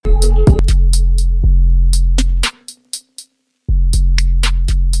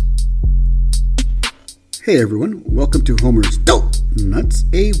Hey everyone, welcome to Homer's Dope Nuts,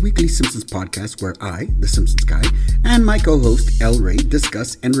 a weekly Simpsons podcast where I, the Simpsons guy, and my co-host El Ray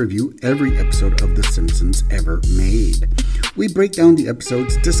discuss and review every episode of The Simpsons ever made. We break down the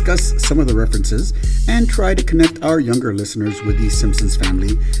episodes, discuss some of the references, and try to connect our younger listeners with the Simpsons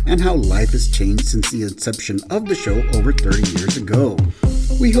family and how life has changed since the inception of the show over 30 years ago.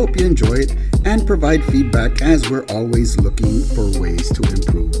 We hope you enjoy it and provide feedback as we're always looking for ways to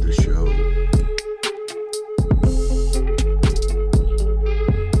improve the show.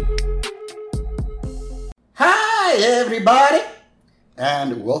 Hi everybody,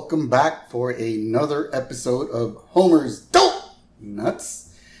 and welcome back for another episode of Homer's Dope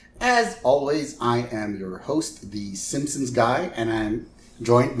Nuts. As always, I am your host, the Simpsons guy, and I'm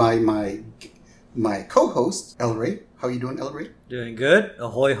joined by my co-host, El Ray. How you doing, El Ray? Doing good.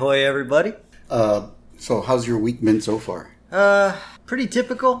 Ahoy hoy everybody. So how's your week been so far? Pretty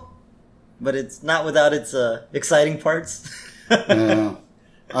typical, but it's not without its exciting parts.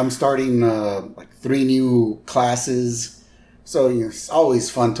 I'm starting like 3 new classes, so it's always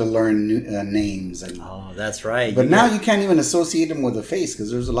fun to learn new, names. And, oh, that's right. But now you can't even associate them with a face because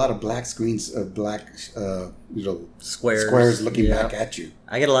there's a lot of black screens, squares looking back at you.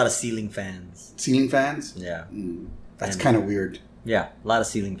 I get a lot of ceiling fans. Ceiling fans? Yeah. That's kind of weird. Yeah, a lot of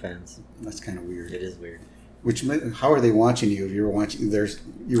ceiling fans. That's kind of weird. It is weird. How are they watching you if you were watching?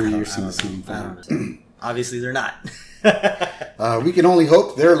 You were using the ceiling fan. Obviously, they're not. We can only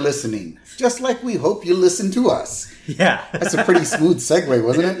hope they're listening, just like we hope you listen to us. Yeah. That's a pretty smooth segue,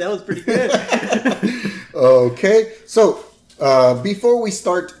 wasn't it? That was pretty good. Okay, so before we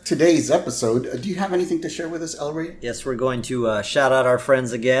start today's episode, do you have anything to share with us, El Ray? Yes, we're going to shout out our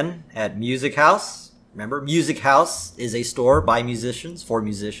friends again at Music House. Remember, Music House is a store by musicians for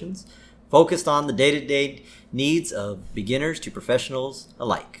musicians, focused on the day-to-day needs of beginners to professionals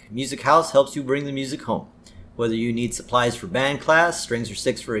alike. Music House helps you bring the music home. Whether you need supplies for band class, strings or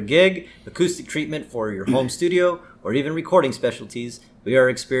sticks for a gig, acoustic treatment for your home studio, or even recording specialties, we are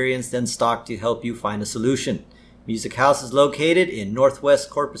experienced and stocked to help you find a solution. Music House is located in Northwest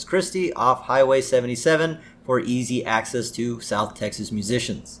Corpus Christi off Highway 77 for easy access to South Texas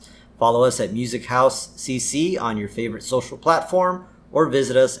musicians. Follow us at Music House CC on your favorite social platform or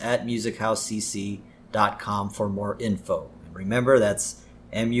visit us at musichousecc.com for more info. And remember, that's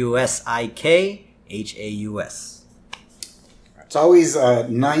MUSIKHAUS. It's always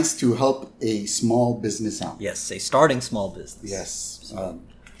nice to help a small business out. Yes, a starting small business. Yes.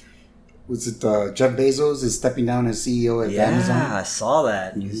 Was it Jeff Bezos is stepping down as CEO at Amazon? Yeah, I saw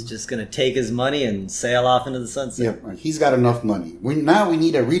that. Mm-hmm. He's just going to take his money and sail off into the sunset. Yeah, he's got enough money. Now we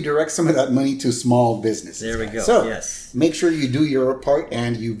need to redirect some of that money to small businesses. There we go. So, yes. Make sure you do your part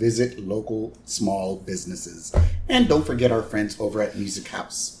and you visit local small businesses. And don't forget our friends over at Music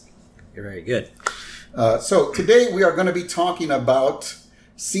House. You're very good. So today we are going to be talking about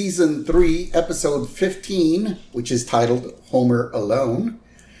Season 3, Episode 15, which is titled Homer Alone.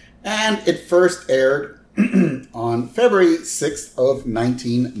 And it first aired on February 6th of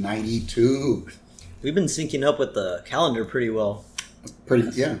 1992. We've been syncing up with the calendar pretty well.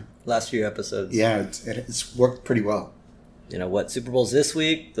 Last few episodes. Yeah, it's worked pretty well. You know what? Super Bowl's this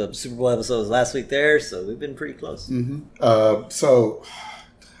week. The Super Bowl episode was last week there, so we've been pretty close. Mm-hmm. So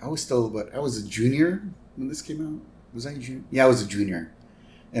I was a junior when this came out. Was I a junior? Yeah, I was a junior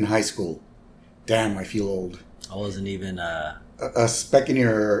in high school. Damn, I feel old. I wasn't even a speck in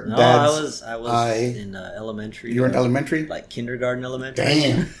your dad's I was in elementary. You were in elementary? Like kindergarten, elementary.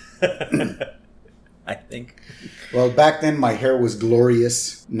 Damn. I think. Well, back then my hair was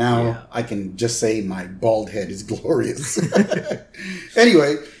glorious. Now I can just say my bald head is glorious.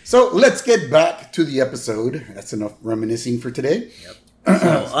 Anyway, so let's get back to the episode. That's enough reminiscing for today. Yep.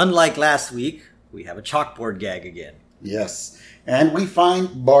 So, unlike last week, we have a chalkboard gag again. Yes. And we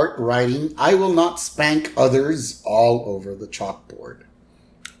find Bart writing, "I will not spank others," all over the chalkboard.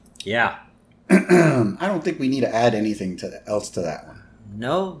 Yeah. I don't think we need to add anything else to that one.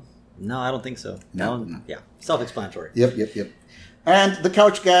 No, I don't think so. No. Yeah, self-explanatory. Yep. And the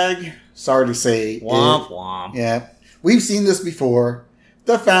couch gag, sorry to say. Womp womp. Yeah. We've seen this before.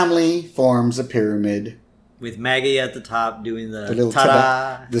 The family forms a pyramid. With Maggie at the top doing the little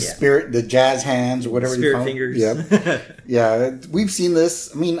ta-da. Spirit, the jazz hands or whatever you call it. Spirit fingers. Yep. Yeah, we've seen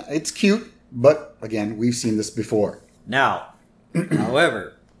this. I mean, it's cute, but again, we've seen this before. Now,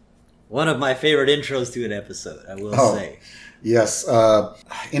 however, one of my favorite intros to an episode, I will say. Yes.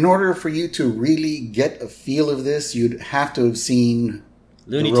 In order for you to really get a feel of this, you'd have to have seen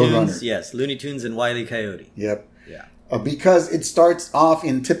Looney Tunes. Yes, Looney Tunes and Wile E. Coyote. Yep. Yeah. Because it starts off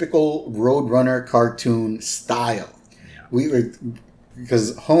in typical Roadrunner cartoon style. Yeah.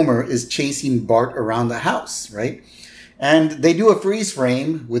 because Homer is chasing Bart around the house, right? And they do a freeze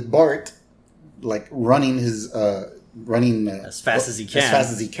frame with Bart, like running as fast as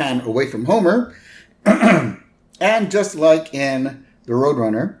he can away from Homer. And just like in the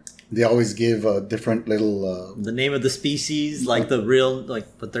Roadrunner, they always give a different little the name of the species, like the real, like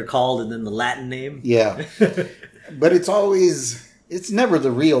what they're called, and then the Latin name. Yeah, but it's never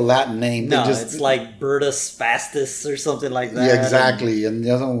the real Latin name. No, it's like Bertus Fastus or something like that. Yeah, exactly. And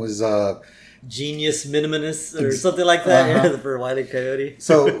the other one was Genius Minimus or something like that. Yeah, for Wile E. Coyote.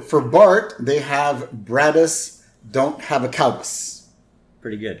 So for Bart, they have Bradus Don't Have a Calbus.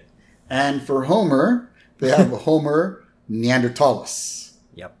 Pretty good. And for Homer, they have Homer Neanderthalis.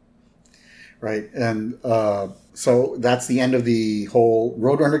 Yep. Right. And so that's the end of the whole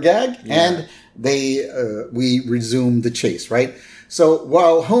Roadrunner gag. Yeah. And we resume the chase, right? So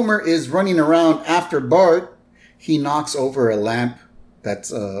while Homer is running around after Bart, he knocks over a lamp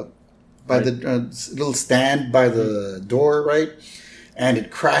that's by the little stand by the door, right? And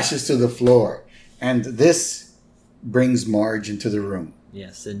it crashes to the floor. And this brings Marge into the room.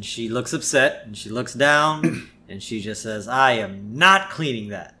 Yes, and she looks upset, and she looks down, and she just says, I am not cleaning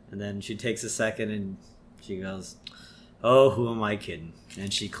that. And then she takes a second, and she goes, oh, who am I kidding?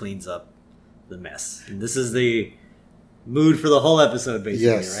 And she cleans up the mess. And this is the mood for the whole episode,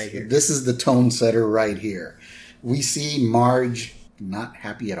 basically, right here. This is the tone setter right here. We see Marge not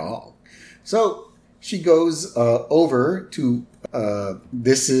happy at all. So she goes over to,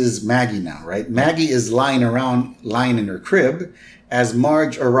 this is Maggie now, right? Maggie is lying in her crib as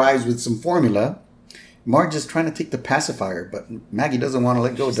Marge arrives with some formula. Marge is trying to take the pacifier, but Maggie doesn't want to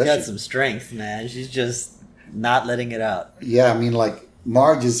let go, She's got some strength, man. She's just not letting it out. Yeah, I mean, like,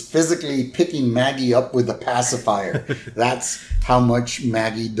 Marge is physically picking Maggie up with a pacifier. That's how much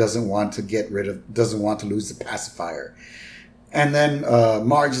Maggie doesn't want to lose the pacifier. And then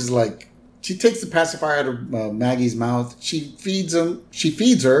Marge is like, she takes the pacifier out of Maggie's mouth. She feeds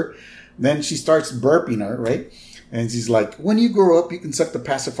her. Then she starts burping her, right? And she's like, when you grow up, you can suck the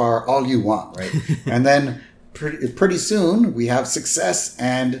pacifier all you want, right? And then pretty soon we have success,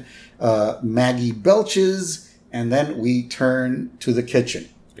 and Maggie belches, and then we turn to the kitchen.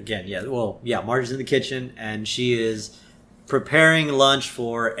 Again, Marge is in the kitchen, and she is preparing lunch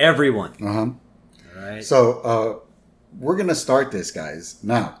for everyone. Uh-huh. All right. So we're going to start this, guys.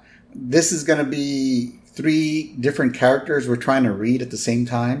 Now, this is going to be 3 different characters we're trying to read at the same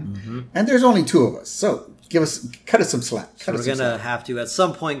time. Mm-hmm. And there's only 2 of us. So cut us some slack. So we're going to have to, at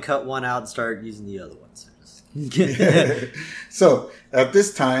some point, cut one out and start using the other ones. So at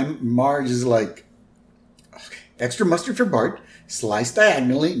this time, Marge is like, okay, extra mustard for Bart, sliced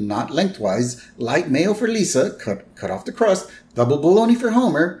diagonally, not lengthwise, light mayo for Lisa, cut off the crust, double bologna for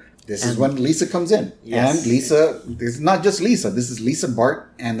Homer. This is when Lisa comes in. Yes. And Lisa, it's not just Lisa. This is Lisa,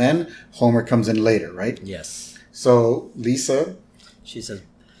 Bart, and then Homer comes in later, right? Yes. So Lisa. She says.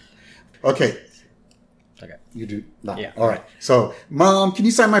 Okay. You do not. Yeah. All right. So, Mom, can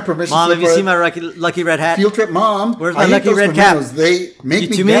you sign my permission? Mom, have you seen my lucky red hat? Field trip, Mom. Where's my lucky red cap? They make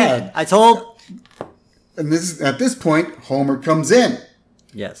me mad. I told. And at this point, Homer comes in.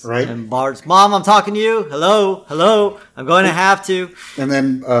 Yes. Right? And Bart's, Mom, I'm talking to you. Hello. I'm going to have to. And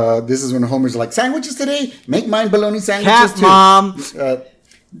then this is when Homer's like, sandwiches today? Make mine bologna sandwiches too. Mom.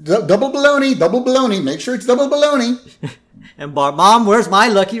 Double bologna. Make sure it's double bologna. And Bart, Mom, where's my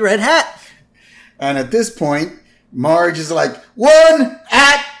lucky red hat? And at this point, Marge is like, one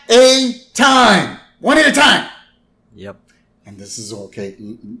at a time. One at a time. Yep. And this is okay.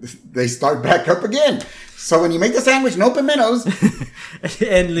 They start back up again. So when you make the sandwich, no pimentos.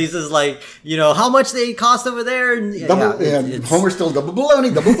 And Lisa's like, how much they cost over there? And Homer's still double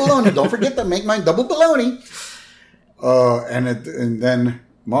bologna. Don't forget to make mine double bologna. And then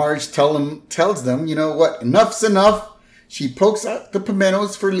Marge tells them, you know what? Enough's enough. She pokes out the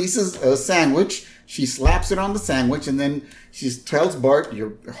pimentos for Lisa's sandwich. She slaps it on the sandwich, and then she tells Bart,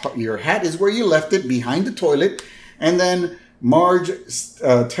 your hat is where you left it, behind the toilet. And then Marge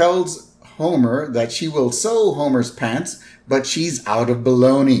tells Homer that she will sew Homer's pants, but she's out of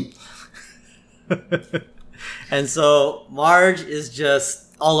bologna. And so Marge is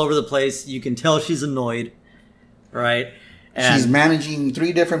just all over the place. You can tell she's annoyed, right? And she's managing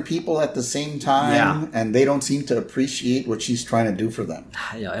 3 different people at the same time, and they don't seem to appreciate what she's trying to do for them.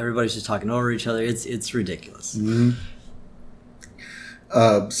 Everybody's just talking over each other. It's ridiculous. Mm-hmm.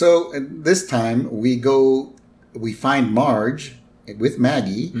 So this time we find Marge with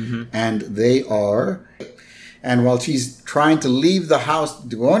Maggie, mm-hmm. And while she's trying to leave the house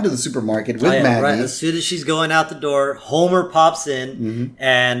to go into the supermarket with Maggie, right. As soon as she's going out the door, Homer pops in, mm-hmm.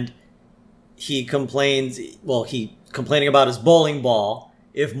 and he complains. Well, he complaining about his bowling ball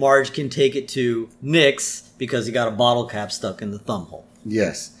if Marge can take it to Nick's because he got a bottle cap stuck in the thumb hole.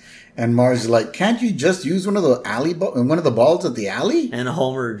 Yes. And Marge is like, can't you just use one of the balls at the alley? And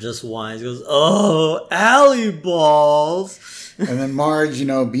Homer just whines, goes, "Oh, alley balls." And then Marge,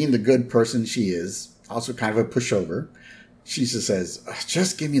 being the good person she is, also kind of a pushover, she just says,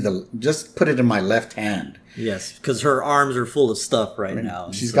 just put it in my left hand. Yes, because her arms are full of stuff right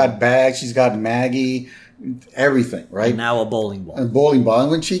now. She's got bags, she's got Maggie, everything, right? And now a bowling ball. A bowling ball.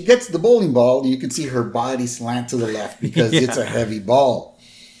 And when she gets the bowling ball, you can see her body slant to the left because it's a heavy ball,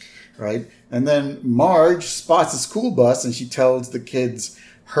 right? And then Marge spots a school bus and she tells the kids,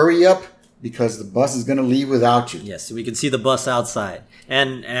 hurry up because the bus is going to leave without you. Yes, so we can see the bus outside.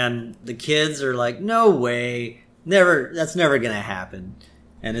 And the kids are like, no way, that's never going to happen.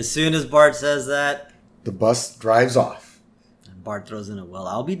 And as soon as Bart says that, the bus drives off. And Bart throws in well,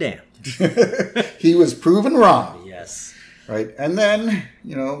 I'll be damned. He was proven wrong. Yes. Right. And then,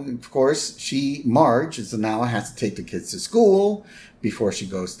 of course, Marge now has to take the kids to school before she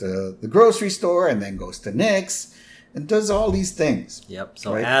goes to the grocery store and then goes to Nick's and does all these things. Yep.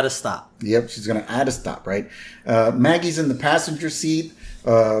 So right? add a stop. Yep. She's going to add a stop, right? Maggie's in the passenger seat.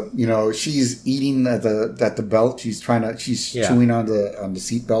 She's eating at the belt. She's chewing on the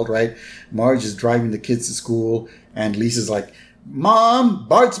seat belt, right? Marge is driving the kids to school, and Lisa's like, "Mom,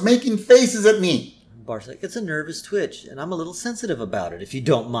 Bart's making faces at me." Bart's like, "It's a nervous twitch, and I'm a little sensitive about it, if you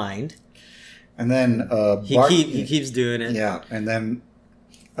don't mind." And then he keeps doing it. Yeah, and then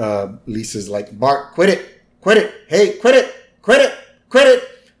Lisa's like, "Bart, quit it! Hey, quit it,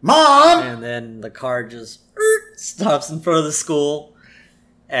 Mom!" And then the car just stops in front of the school.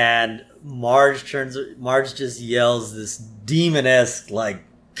 And Marge just yells this demon-esque, like,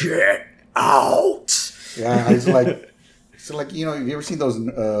 "Get out!" Yeah, it's like, have you ever seen those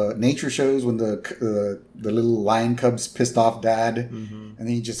nature shows when the little lion cub's pissed off dad, and then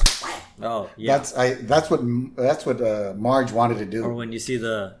he just, oh yeah, that's what Marge wanted to do. Or when you see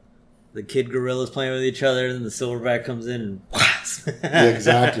the kid gorillas playing with each other, and then the silverback comes in and yeah,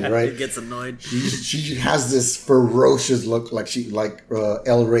 exactly, right. It gets annoyed. She has this ferocious look, like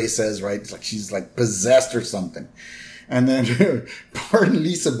El Rey says, right? It's like she's like possessed or something. And then Bart and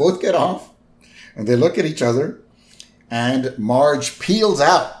Lisa both get off, and they look at each other, and Marge peels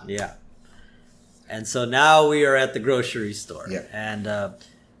out. Yeah. And so now we are at the grocery store. Yeah. And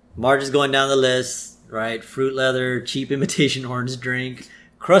Marge is going down the list, right? Fruit leather, cheap imitation orange drink,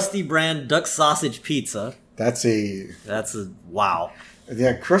 Krusty brand duck sausage pizza. That's a wow.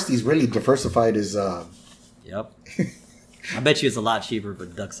 Yeah, Krusty's really diversified his. Yep. I bet you it's a lot cheaper for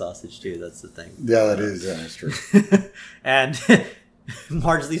duck sausage too. That's the thing. Yeah, that is. Yeah, that's true. And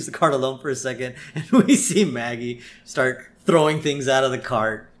Marge leaves the cart alone for a second, and we see Maggie start throwing things out of the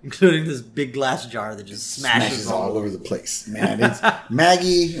cart, including this big glass jar that just smashes all over the place. Man,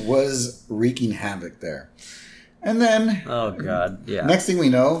 Maggie was wreaking havoc there. And then, oh god, yeah. Next thing we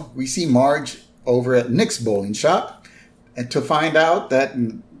know, we see Marge over at Nick's bowling shop, and to find out that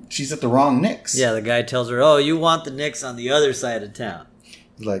she's at the wrong Nick's. Yeah, the guy tells her, "Oh, you want the Nick's on the other side of town."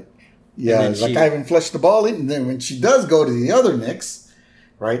 Like, yeah, it's like I haven't flushed the ball in. And then when she does go to the other Nick's,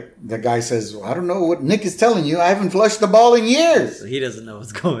 right, the guy says, well, "I don't know what Nick is telling you. I haven't flushed the ball in years." So he doesn't know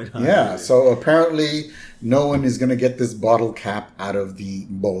what's going on. Yeah, so apparently no one is going to get this bottle cap out of the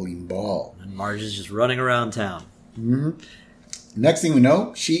bowling ball. And Marge is just running around town. Mm-hmm. Next thing we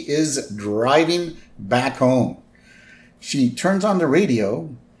know, she is driving back home. She turns on the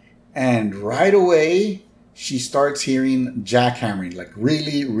radio, and right away, she starts hearing jackhammering, like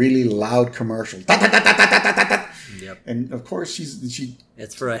really, really loud commercial. Yep. And of course,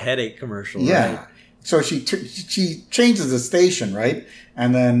 it's for a headache commercial. Yeah. Right? So she changes the station, right?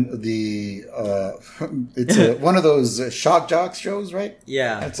 And then it's one of those shock jocks shows, right?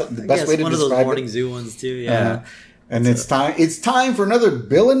 Yeah. That's the best way to describe it. One of those morning zoo ones too. Yeah. And it's time for another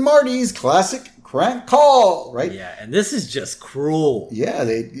Bill and Marty's classic crank call, right? Yeah, and this is just cruel. Yeah,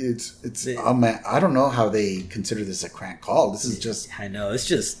 oh man, I don't know how they consider this a crank call. This is just, I know, it's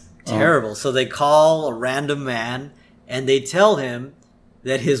just terrible. So they call a random man and they tell him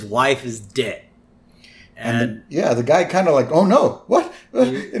that his wife is dead. And the guy kind of like, "Oh no, what?"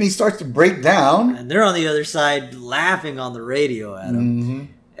 And he starts to break down. And they're on the other side laughing on the radio at him. Mm-hmm.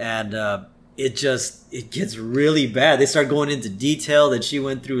 And it gets really bad. They start going into detail that she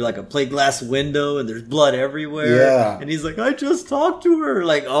went through like a plate glass window and there's blood everywhere. Yeah. And he's like, "I just talked to her."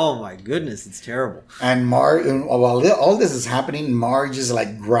 Like, oh my goodness, it's terrible. And while all this is happening, Marge is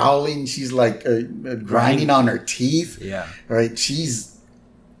like growling. She's like grinding on her teeth. Yeah. Right. She's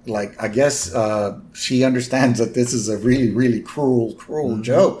like, I guess she understands that this is a really, really cruel mm-hmm.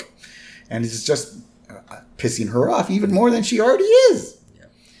 joke. And it's just, pissing her off even more than she already is.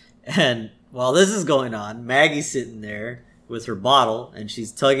 And while this is going on, Maggie's sitting there with her bottle, and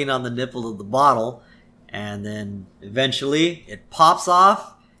she's tugging on the nipple of the bottle, and then eventually it pops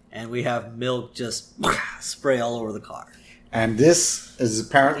off, and we have milk just spray all over the car. And this is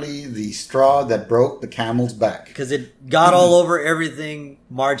apparently the straw that broke the camel's back. Because it got all over everything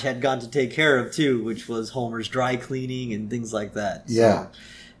Marge had gone to take care of, too, which was Homer's dry cleaning and things like that. Yeah. So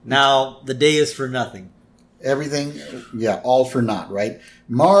now the day is for nothing. Everything, all for naught, right?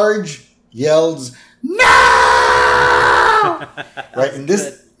 Marge yells, "No!" Right, and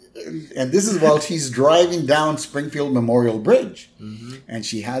this is while she's driving down Springfield Memorial Bridge, and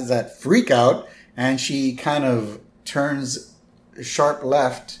she has that freak out, and she kind of turns sharp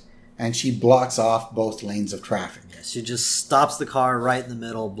left, and she blocks off both lanes of traffic. Yeah, she just stops the car right in the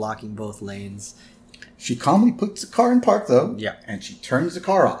middle, blocking both lanes. She calmly puts the car in park, though, Yeah. and she turns the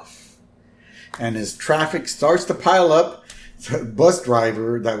car off. And as traffic starts to pile up, the bus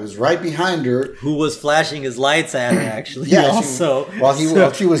driver that was right behind her, Who was flashing his lights at her, actually. yeah, also.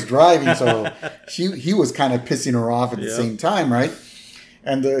 while she was driving, so he was kind of pissing her off at the same time, right?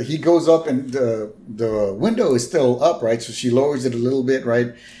 And he goes up, and the window is still up, right? So she lowers it a little bit,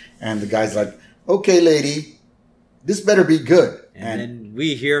 right? And the guy's like, "Okay, lady, this better be good." And then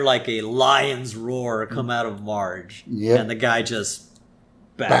we hear like a lion's roar come out of Marge. Yep. And the guy just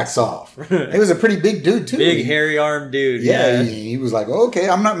backs off. It was a pretty big dude, too. Big, hairy-armed dude. Yeah, he was like, "Okay,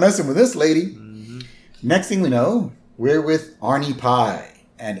 I'm not messing with this lady." Next thing we know, we're with Arnie Pie.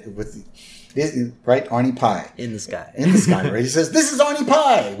 And with right, Arnie Pie. In the sky. In the sky, right? He says, "This is Arnie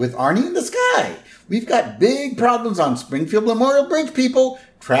Pie with Arnie in the sky. We've got big problems on Springfield Memorial Bridge, people.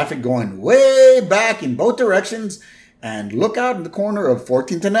 Traffic going way back in both directions. And look out in the corner of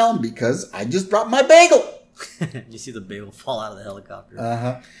 14th and Elm because I just dropped my bagel." You see the bagel fall out of the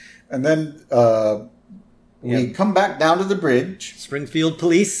helicopter. And then we come back down to the bridge. Springfield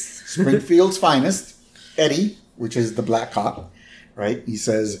police. Springfield's finest, Eddie, which is the black cop, right? He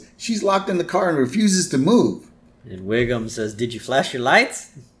says, "She's locked in the car and refuses to move." And Wiggum says, "Did you flash your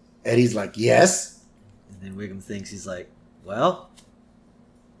lights?" Eddie's like, "Yes." And then Wiggum thinks, he's like, "Well,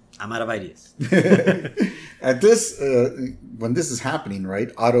 I'm out of ideas." At this, when this is happening,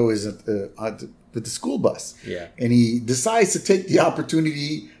 right? Otto is with the school bus. Yeah. And he decides to take the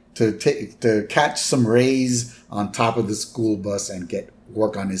opportunity to catch some rays on top of the school bus and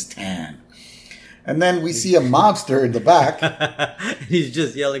work on his tan. And then we see a mobster in the back. He's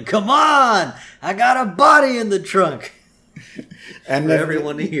just yelling, "Come on! I got a body in the trunk!" And for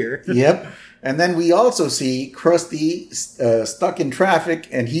everyone to hear. Yep. And then we also see Krusty stuck in traffic,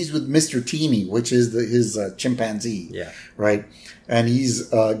 and he's with Mr. Teeny, which is his chimpanzee. Yeah. Right? And he's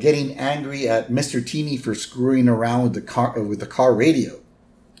getting angry at Mr. Teeny for screwing around with the car radio.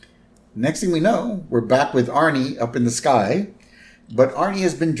 Next thing we know, we're back with Arnie up in the sky, but Arnie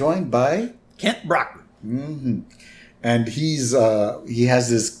has been joined by Kent Brockman. Mm-hmm. And he has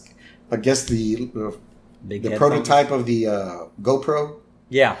this, I guess the prototype of the GoPro.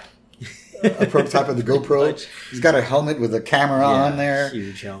 Yeah. A prototype of the GoPro. He's got a helmet with a camera on there.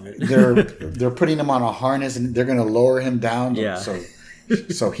 Huge helmet. They're putting him on a harness and they're going to lower him down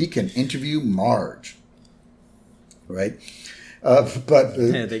so he can interview Marge. Right?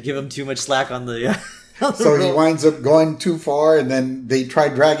 They give him too much slack on the. So he winds up going too far, and then they try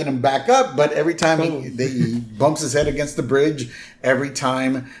dragging him back up. But every time he bumps his head against the bridge, every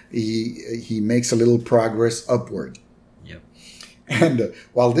time he makes a little progress upward. Yep. And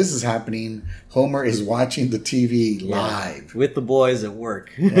while this is happening, Homer is watching the TV live with the boys at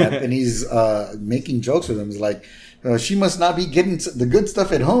work. And he's making jokes with them. He's like, "She must not be getting the good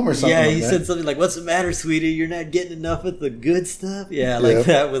stuff at home," or something. Yeah, like he that. said something like, "What's the matter, sweetie? You're not getting enough of the good stuff." Yeah, like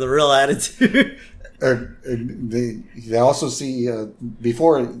that with a real attitude. They also see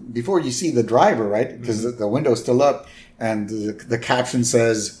before you see the driver, right? Because the window's still up, and the caption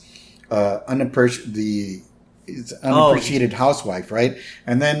says unappreciated housewife, right?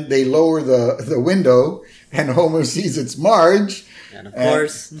 And then they lower the window, and Homer sees it's Marge, and of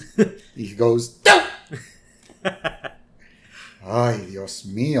course he goes, "Don't!" Ay, Dios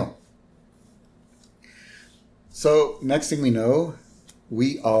mío. So next thing we know,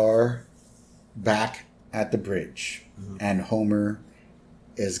 we are back at the bridge, and Homer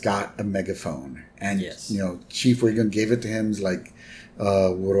has got a megaphone, and Chief Wiggum gave it to him. He's like,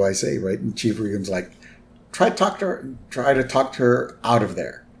 "What do I say?" Right? And Chief Wiggum's like, "Try to talk to her out of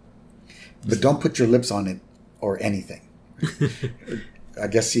there, but don't put your lips on it or anything." I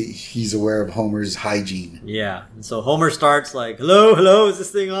guess he's aware of Homer's hygiene. Yeah, and so Homer starts like, "Hello, is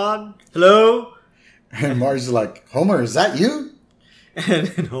this thing on? Hello?" And Marge's like, "Homer, is that you?" And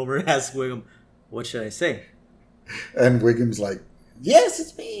Homer asks Wiggum, What should I say? And Wiggum's like, yes,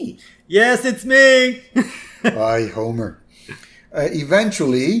 it's me. Yes, it's me. Aye, Homer.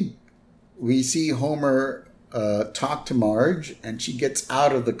 Eventually, we see Homer talk to Marge, and she gets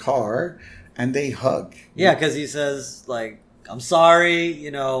out of the car, and they hug. Yeah, because he says, like, I'm sorry,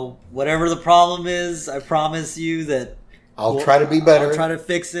 whatever the problem is, I promise you that I'll try to be better. I'll try to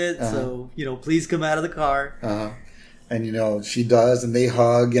fix it. So, please come out of the car. And, she does, and they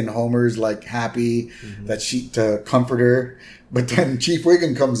hug, and Homer's, like, happy that to comfort her. But then Chief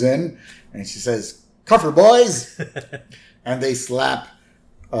Wiggum comes in, and she says, "Cuff her, boys!" And they slap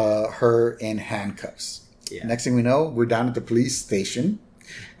her in handcuffs. Yeah. Next thing we know, we're down at the police station,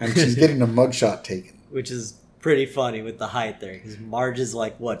 and she's getting a mugshot taken. Which is pretty funny with the height there, because Marge is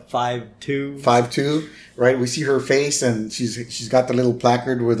like, what, 5'2"? 5'2", right? We see her face, and she's got the little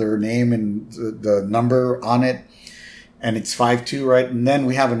placard with her name and the number on it, and it's 5'2", right? And then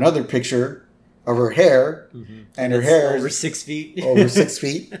we have another picture of her hair, and her hair over 6 feet. Over 6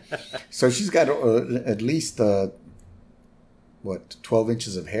 feet. So she's got at least 12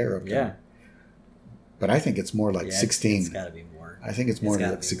 inches of hair up there. Yeah. But I think it's more like 16. It's got to be more. I think it's more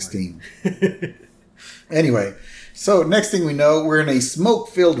like 16. Anyway, so next thing we know, we're in a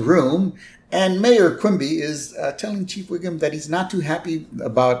smoke-filled room, and Mayor Quimby is telling Chief Wiggum that he's not too happy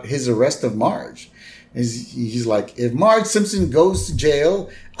about his arrest of Marge. He's like, if Marge Simpson goes to jail,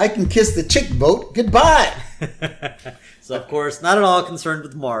 I can kiss the chick vote goodbye. So, of course, not at all concerned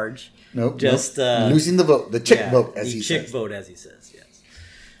with Marge. Nope. Just losing the vote, the chick vote, as he says. The chick vote, as he says, yes.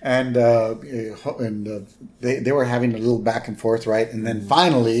 And they were having a little back and forth, right? And then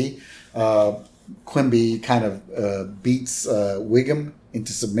finally, Quimby kind of beats Wiggum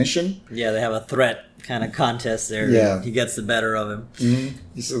into submission. Yeah, they have a threat kind of contest there. Yeah. He gets the better of him.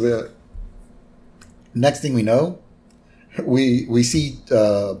 Mm-hmm. So the next thing we know, we see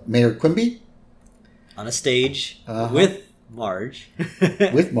Mayor Quimby on a stage with Marge.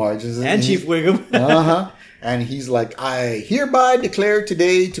 With Marge. And Chief Wiggum. And he's like, I hereby declare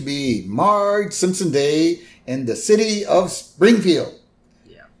today to be Marge Simpson Day in the city of Springfield.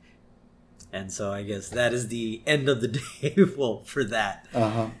 Yeah. And so I guess that is the end of the day. Well, for that.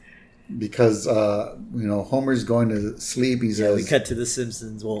 Because, Homer's going to sleep. He says, we cut to the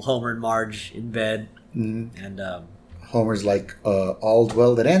Simpsons. Well, Homer and Marge in bed. Mm-hmm. And Homer's like, all's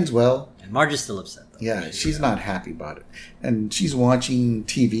well that ends well. And Marge is still upset, though. Yeah, she's not happy about it. And she's watching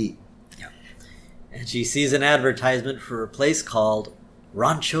TV. Yeah. And she sees an advertisement for a place called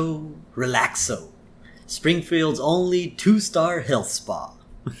Rancho Relaxo, Springfield's only 2-star health spa.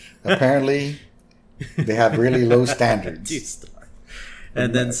 Apparently, they have really low standards. 2-star.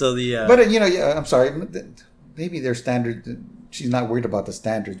 And then so the... But, I'm sorry. Maybe their standard... She's not worried about the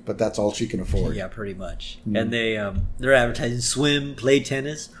standards, but that's all she can afford. Yeah, pretty much. Mm-hmm. And they're advertising swim, play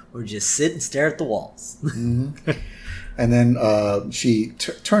tennis, or just sit and stare at the walls. Mm-hmm. And then she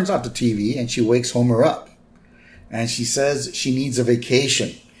turns off the TV and she wakes Homer up. And she says she needs a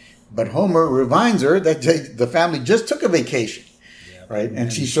vacation. But Homer reminds her that the family just took a vacation. Yeah, right?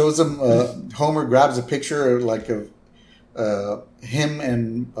 And she shows him, Homer grabs a picture of him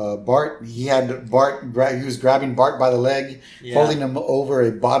and Bart. He was grabbing Bart by the leg, holding him over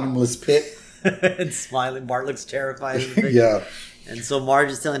a bottomless pit. And smiling. Bart looks terrified. Yeah. And so Marge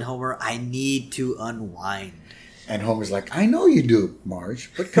is telling Homer, I need to unwind. And Homer's like, I know you do,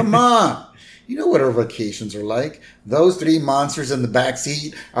 Marge, but come on. You know what our vacations are like. Those 3 monsters in the back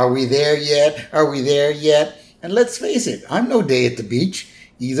seat. Are we there yet? Are we there yet? And let's face it, I'm no day at the beach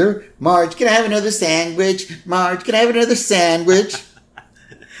either. Marge, can I have another sandwich? Marge, can I have another sandwich?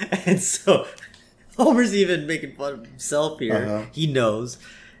 And so Homer's even making fun of himself here. He knows.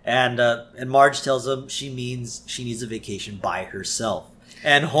 And Marge tells him she means she needs a vacation by herself.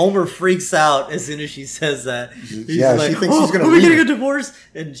 And Homer freaks out as soon as she says that. He's like, she thinks she's going to leave. Are we going to get divorced?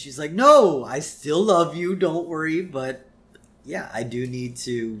 And she's like, no, I still love you. Don't worry. But yeah, I do need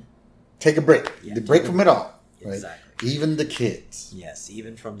to take a break. The break from it all. Right? Exactly. Even the kids. Yes,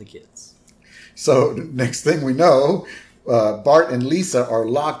 even from the kids. So next thing we know, Bart and Lisa are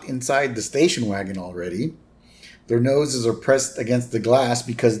locked inside the station wagon already. Their noses are pressed against the glass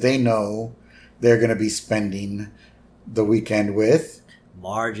because they know they're going to be spending the weekend with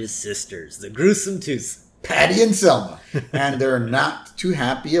Marge's sisters, the gruesome twos, Patty and Selma. And they're not too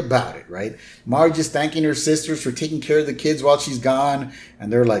happy about it, right? Marge is thanking her sisters for taking care of the kids while she's gone.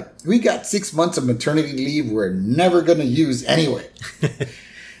 And they're like, we got 6 months of maternity leave we're never going to use anyway.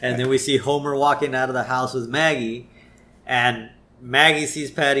 And then we see Homer walking out of the house with Maggie. And Maggie sees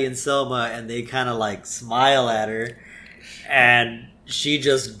Patty and Selma and they kind of like smile at her. And she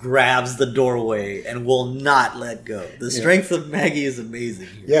just grabs the doorway and will not let go. The strength of Maggie is amazing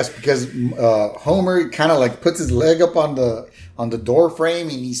here. Yes, because Homer kind of like puts his leg up on the door frame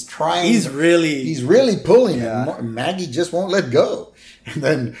and he's trying. He's really pulling, and Maggie just won't let go. And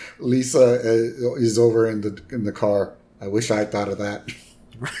then Lisa is over in the car. I wish I had thought of that.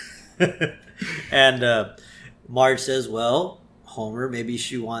 And Marge says, "Well, Homer, maybe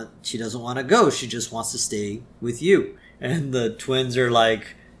she doesn't want to go. She just wants to stay with you." And the twins are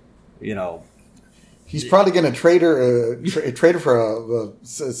like, he's probably going to trade her for a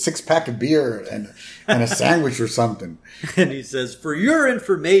 6-pack of beer and a sandwich or something. And he says, "For your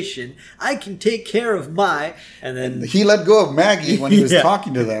information, I can take care of my." And then he let go of Maggie when he was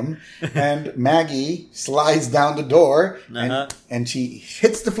talking to them, and Maggie slides down the door and she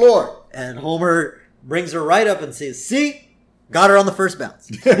hits the floor. And Homer brings her right up and says, "See? Got her on the first bounce."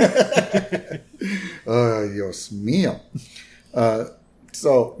 Dios mío.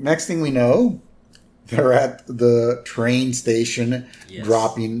 So next thing we know, they're at the train station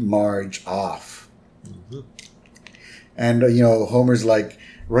dropping Marge off. Mm-hmm. And, Homer's like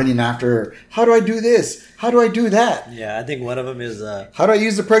running after her. How do I do this? How do I do that? Yeah, I think one of them is... how do I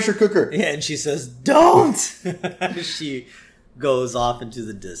use the pressure cooker? Yeah, and she says, "Don't!" She goes off into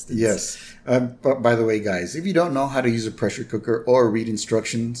the distance. Yes. But by the way, guys, if you don't know how to use a pressure cooker or read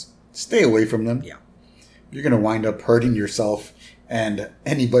instructions, stay away from them. Yeah. You're going to wind up hurting yourself and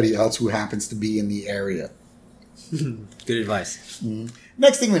anybody else who happens to be in the area. Good advice. Mm-hmm.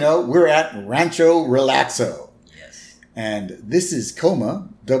 Next thing we know, we're at Rancho Relaxo. Yes. And this is Coma,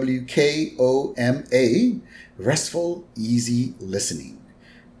 WKOMA, Restful Easy Listening.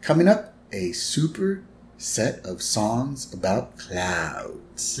 Coming up, a super set of songs about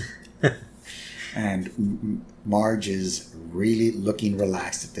clouds. And Marge is really looking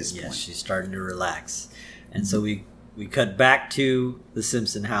relaxed at this point. Yes, she's starting to relax. And so we cut back to the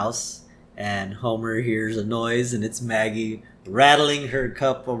Simpson house, and Homer hears a noise, and it's Maggie rattling her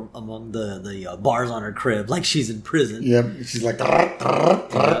cup among the bars on her crib like she's in prison. Yep, she's like...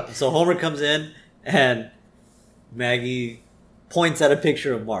 So Homer comes in, and Maggie points at a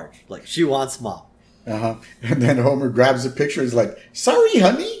picture of Marge, like she wants Mom. And then Homer grabs a picture. He's like, "Sorry,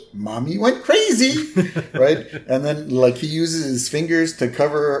 honey, Mommy went crazy." Right? And then like he uses his fingers to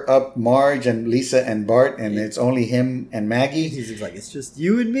cover up Marge and Lisa and Bart, and it's only him and Maggie. He's like, "It's just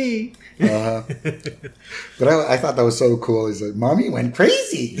you and me." But I thought that was so cool. He's like, "Mommy went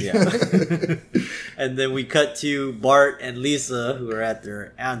crazy." Yeah. And then we cut to Bart and Lisa, who are at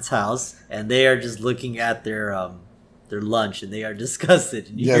their aunt's house, and they are just looking at their lunch, and they are disgusted.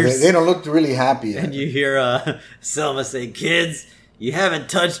 And they don't look really happy. And you hear Selma say, "Kids, you haven't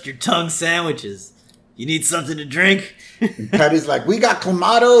touched your tongue sandwiches. You need something to drink?" And Patty's like, "We got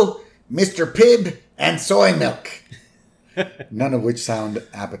Clamato, Mr. Pibb, and soy milk." None of which sound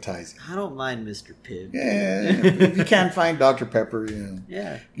appetizing. I don't mind Mr. Pibb. Yeah, if you can't find Dr. Pepper,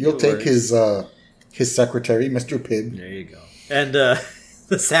 you'll take his secretary, Mr. Pibb. There you go. And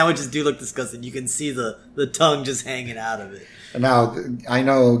the sandwiches do look disgusting. You can see the tongue just hanging out of it. Now, I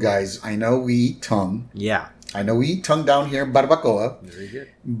know, guys, we eat tongue. Yeah. I know we eat tongue down here in Barbacoa. Very good.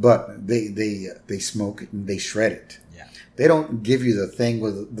 But they smoke it and they shred it. Yeah. They don't give you the thing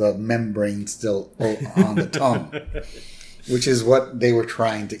with the membrane still on the tongue, which is what they were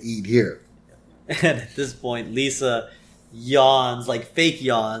trying to eat here. And at this point, Lisa yawns, like fake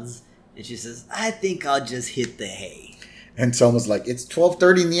yawns, and she says, "I think I'll just hit the hay." And Selma's like, "It's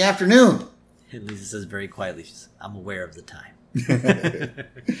 12:30 in the afternoon." And Lisa says very quietly, she says, "I'm aware of the time."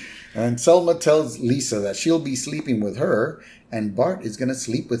 And Selma tells Lisa that she'll be sleeping with her, and Bart is going to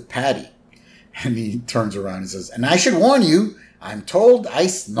sleep with Patty. And he turns around and says, "And I should warn you, I'm told I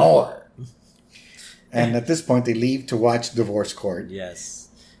snore." And at this point, they leave to watch Divorce Court. Yes.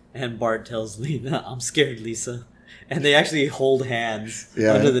 And Bart tells Lisa, "I'm scared, Lisa." And they actually hold hands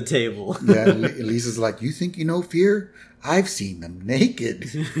under the table. Yeah, Lisa's like, "You think you know fear? I've seen them naked."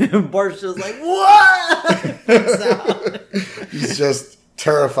 Bart's just like, "What?" He's just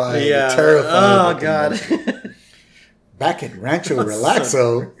terrified. Yeah. Terrified. Oh, God. Back at Rancho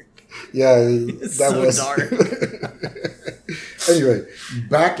Relaxo. That was dark. Anyway,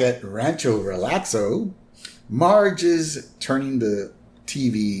 back at Rancho Relaxo, Marge is turning the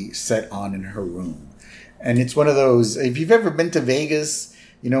TV set on in her room. And it's one of those, if you've ever been to Vegas,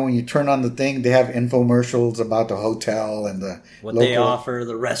 when you turn on the thing, they have infomercials about the hotel and what they offer,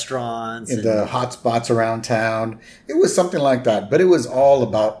 the restaurants. And the hot spots around town. It was something like that. But it was all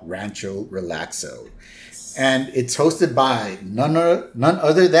about Rancho Relaxo. And it's hosted by none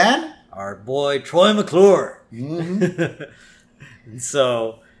other than... our boy, Troy McClure. Mm-hmm. And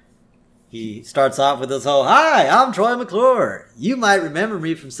so He starts off with this whole, "Hi, I'm Troy McClure. You might remember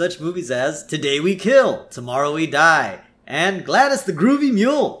me from such movies as Today We Kill, Tomorrow We Die, and Gladys the Groovy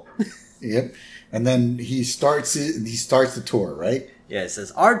Mule." Yep. And then he starts the tour, right? Yeah, it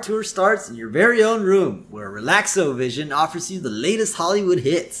says, "Our tour starts in your very own room, where Relaxo Vision offers you the latest Hollywood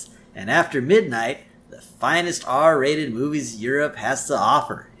hits. And after midnight, the finest R-rated movies Europe has to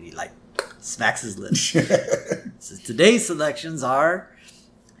offer." And he, smacks his lips. So today's selections are...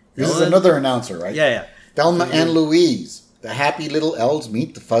 This is another announcer, right? Yeah. Thelma and Louise, the happy little elves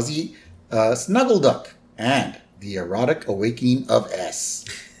meet the fuzzy Snuggle Duck, and the erotic awakening of S.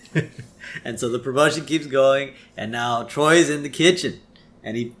 And so the promotion keeps going, and now Troy's in the kitchen,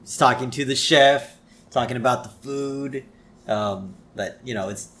 and he's talking to the chef, talking about the food, that,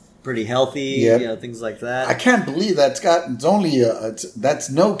 it's pretty healthy, things like that. I can't believe that's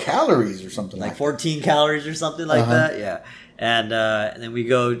no calories or something like 14 calories or something like that, yeah. And then we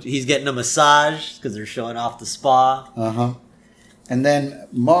go, he's getting a massage because they're showing off the spa. And then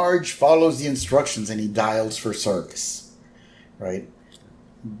Marge follows the instructions and he dials for service, right?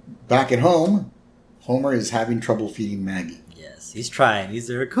 Back at home, Homer is having trouble feeding Maggie. Yes, he's trying. He's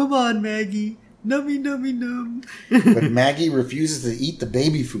there, "Come on, Maggie. Nummy, nummy, num." But Maggie refuses to eat the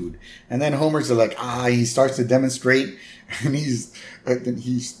baby food. And then Homer's he starts to demonstrate, and he's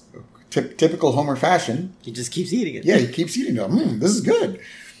typical Homer fashion. He just keeps eating it. Yeah, he keeps eating it. This is good.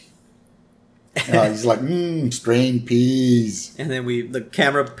 He's like, strained peas. And then the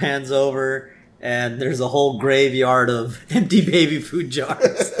camera pans over, and there's a whole graveyard of empty baby food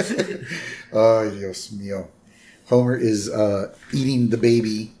jars. Oh, Dios mío. Homer is eating the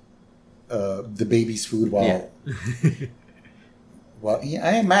baby's food while... Yeah. Well,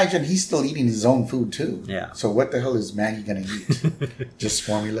 I imagine he's still eating his own food, too. Yeah. So what the hell is Maggie going to eat? Just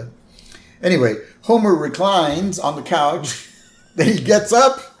formula? Anyway, Homer reclines on the couch. Then he gets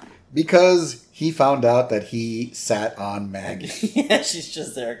up because he found out that he sat on Maggie. Yeah, she's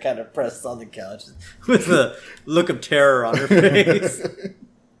just there kind of pressed on the couch with a look of terror on her face.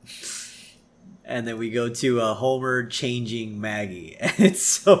 And then we go to Homer changing Maggie. And it's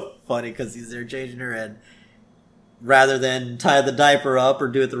so funny because he's there changing her, and rather than tie the diaper up or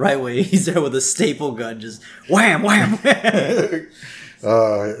do it the right way, he's there with a staple gun, just wham, wham, wham.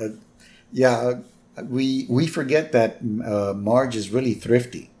 We forget that Marge is really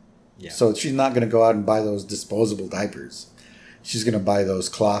thrifty. Yeah. So she's not going to go out and buy those disposable diapers. She's going to buy those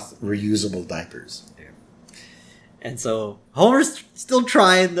cloth reusable diapers. Yeah. And so Homer's still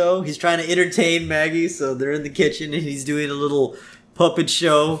trying, though. He's trying to entertain Maggie, so they're in the kitchen and he's doing a little puppet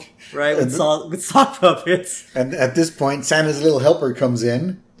show, right, with sock puppets. And at this point, Santa's little helper comes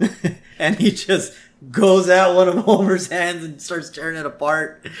in. And he just goes at one of Homer's hands and starts tearing it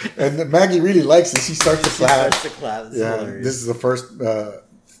apart. And Maggie really likes this. She starts to clap. Yeah, this is the first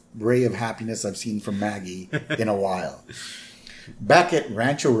ray of happiness I've seen from Maggie in a while. Back at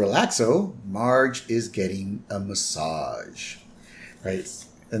Rancho Relaxo, Marge is getting a massage, right?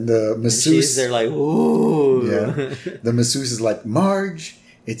 And the masseuse... They're like, ooh. Yeah. The masseuse is like, "Marge,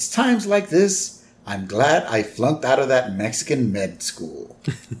 it's times like this I'm glad I flunked out of that Mexican med school."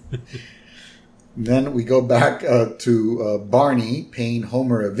 Then we go back to Barney paying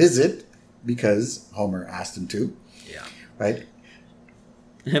Homer a visit because Homer asked him to. Yeah. Right?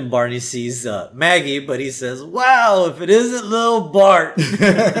 And Barney sees Maggie, but he says, "Wow, if it isn't little Bart."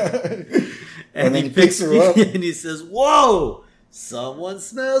 and then he picks her up. And he says, "Whoa, someone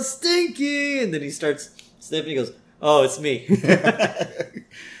smells stinky." And then he starts sniffing. He goes, "Oh, it's me."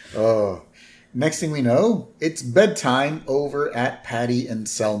 Oh. Next thing we know, it's bedtime over at Patty and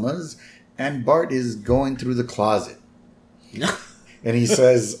Selma's, and Bart is going through the closet. And he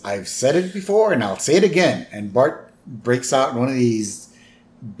says, "I've said it before and I'll say it again." And Bart breaks out one of these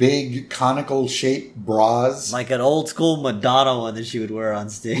big conical shaped bras. Like an old school Madonna one that she would wear on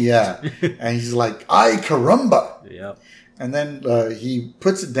stage. Yeah. And he's like, "Ay, caramba." Yep. And then he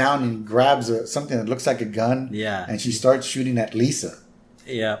puts it down and grabs something that looks like a gun. Yeah. And she starts shooting at Lisa.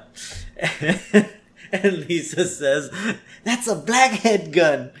 Yeah. And Lisa says, "That's a blackhead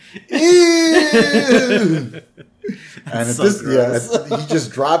gun." Ew! And he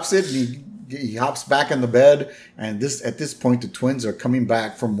just drops it and he hops back in the bed. And at this point, the twins are coming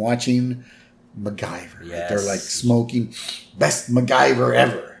back from watching MacGyver. Yes. They're like smoking best MacGyver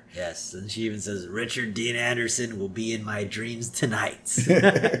ever. Yes, and she even says, "Richard Dean Anderson will be in my dreams tonight."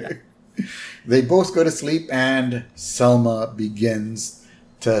 They both go to sleep and Selma begins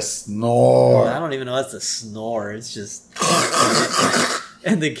to snore. I don't even know that's a snore. It's just...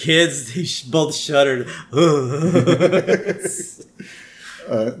 And the kids, they both shuddered.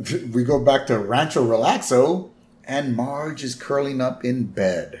 We go back to Rancho Relaxo and Marge is curling up in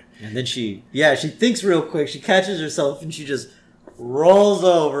bed. And then she thinks real quick. She catches herself and she just rolls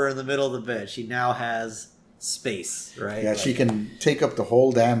over in the middle of the bed. She now has space, right? Yeah, she can take up the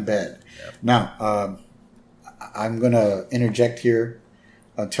whole damn bed. Yep. Now, I'm going to interject here.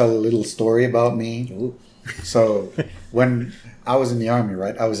 I'll tell a little story about me. Ooh. So, when I was in the Army,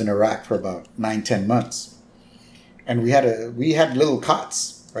 right? I was in Iraq for about 9-10 months. And we had little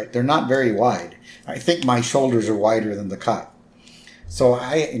cots, right? They're not very wide. I think my shoulders are wider than the cot. So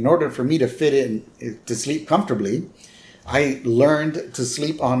in order for me to fit in to sleep comfortably, I learned to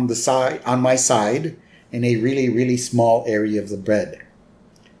sleep on my side in a really, really small area of the bed.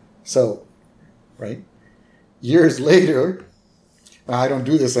 So, right? Years later, I don't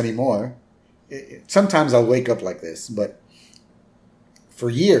do this anymore. Sometimes I'll wake up like this, but for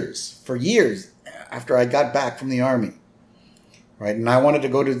years, after I got back from the Army, right? And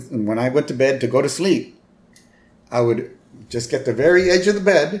when I went to bed to go to sleep, I would just get the very edge of the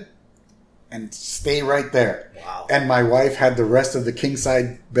bed and stay right there. Wow. And my wife had the rest of the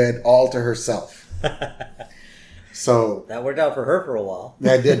king-side bed all to herself. So that worked out for her for a while.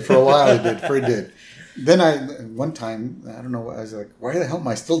 That did for a while. It did. Then one time, I don't know, I was like, why the hell am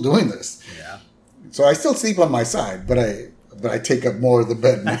I still doing this? Yeah. So I still sleep on my side, but I take up more of the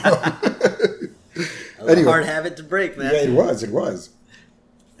bed now. Anyway, a hard habit to break, man. Yeah, it was.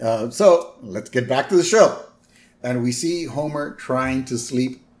 So let's get back to the show. And we see Homer trying to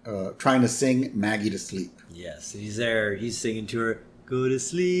sing Maggie to sleep. Yes, he's there. He's singing to her, "Go to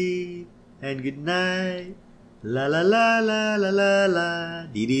sleep and good night. La la la la la la la.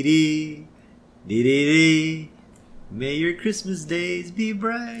 Dee dee dee. Dee dee dee. May your Christmas days be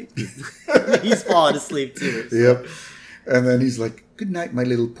bright." He's falling asleep too. Yep. And then he's like, "Good night, my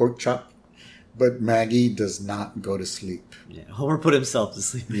little pork chop." But Maggie does not go to sleep. Yeah, Homer put himself to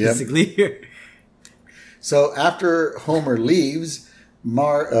sleep basically here. So after Homer leaves,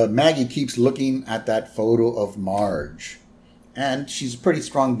 Maggie keeps looking at that photo of Marge. And she's a pretty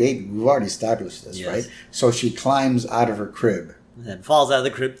strong baby. We've already established this, right? So she climbs out of her crib. And then falls out of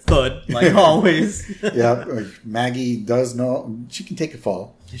the crib, thud, like always. Yeah, Maggie does know she can take a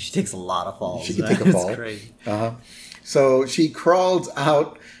fall. She takes a lot of falls. She can take a fall. It's crazy. So she crawls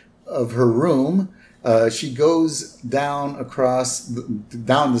out of her room. She goes down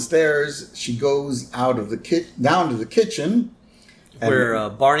the stairs. She goes down to the kitchen, where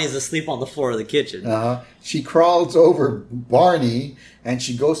Barney's asleep on the floor of the kitchen. She crawls over Barney and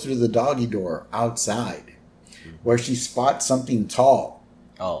she goes through the doggy door outside, where she spots something tall.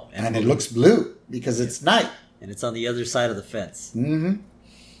 Oh, and it looks blue because it's night, and it's on the other side of the fence. Mm-hmm.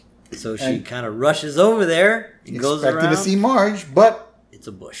 So she kind of rushes over there and goes around, expecting to see Marge, but it's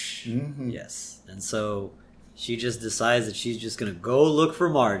a bush. Mm-hmm. Yes. And so she just decides that she's just going to go look for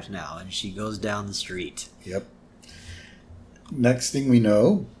Marge now. And she goes down the street. Yep. Next thing we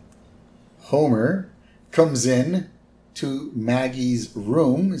know, Homer comes in to Maggie's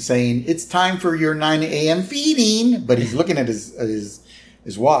room saying, "It's time for your 9 a.m. feeding." But he's looking at his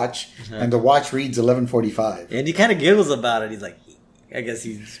watch, and the watch reads 11:45. And he kind of giggles about it. He's like, I guess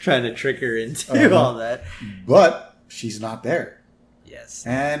he's trying to trick her into all that. But she's not there. Yes.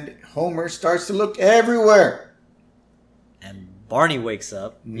 And Homer starts to look everywhere. And Barney wakes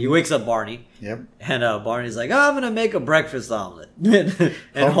up. He wakes up Barney. Yep. And Barney's like, I'm going to make a breakfast omelet.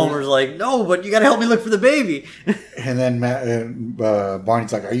 And Homer's like, no, but you got to help me look for the baby. And then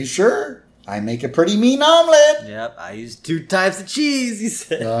Barney's like, are you sure? I make a pretty mean omelet. Yep. I use 2 types of cheese, he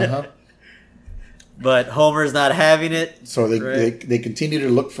said. But Homer's not having it. So they continue to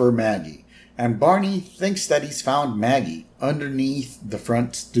look for Maggie. And Barney thinks that he's found Maggie underneath the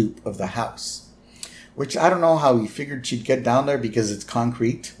front stoop of the house. Which I don't know how he figured she'd get down there because it's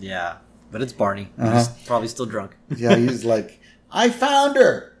concrete. Yeah, but it's Barney. He's probably still drunk. Yeah, he's like, I found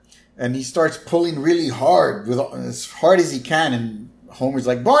her. And he starts pulling really hard, as hard as he can. And Homer's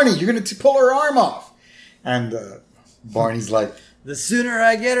like, Barney, you're going to pull her arm off. And Barney's like, the sooner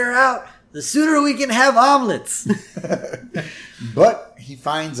I get her out, the sooner we can have omelets. But he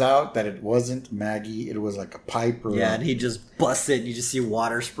finds out that it wasn't Maggie. It was like a pipe. And he just busts it. And you just see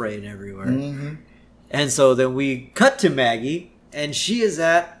water spraying everywhere. Mm-hmm. And so then we cut to Maggie. And she is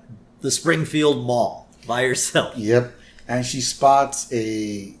at the Springfield Mall by herself. Yep. And she spots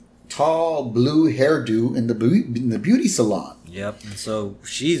a tall blue hairdo in the beauty salon. Yep. And so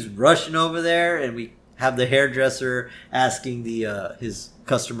she's rushing over there. And we have the hairdresser asking his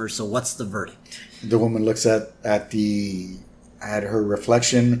customer, so what's the verdict? The woman looks at the at her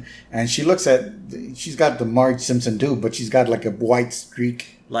reflection, and she's got the Marge Simpson do, but she's got like a white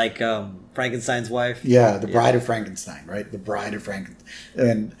streak. Like Frankenstein's wife? Yeah, the Bride of Frankenstein, right? The Bride of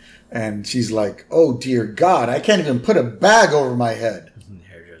Frankenstein. And she's like, oh, dear God, I can't even put a bag over my head.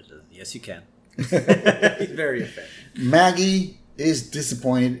 Yes, you can. Very effective. Maggie is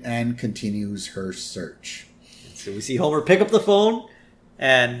disappointed and continues her search. So we see Homer pick up the phone,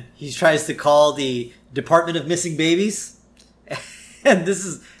 and he tries to call the Department of Missing Babies. And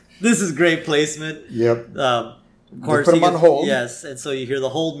this is great placement. Yep. Of course, they put him on hold. Yes, and so you hear the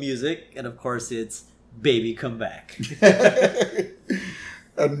hold music, and of course it's "Baby Come Back."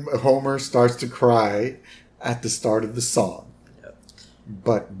 And Homer starts to cry at the start of the song. Yep.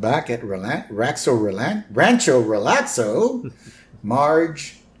 But back at Rancho Relaxo,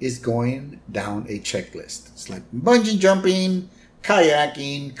 Marge is going down a checklist. It's like bungee jumping,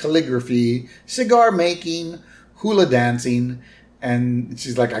 kayaking, calligraphy, cigar making, hula dancing. And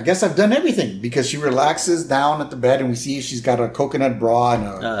she's like, I guess I've done everything, because she relaxes down at the bed and we see she's got a coconut bra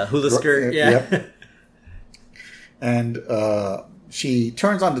and a hula skirt. Yeah. Yep. And she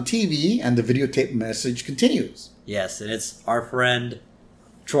turns on the TV and the videotape message continues. Yes, and it's our friend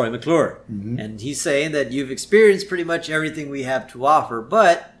Troy McClure. Mm-hmm. And he's saying that you've experienced pretty much everything we have to offer,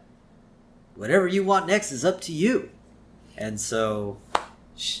 but whatever you want next is up to you. And so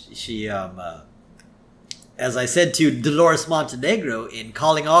she as I said to Dolores Montenegro in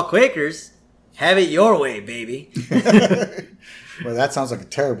Calling All Quakers, have it your way, baby. Well, that sounds like a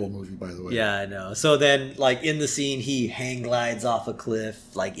terrible movie, by the way. Yeah, I know. So then, like, in the scene, he hang glides off a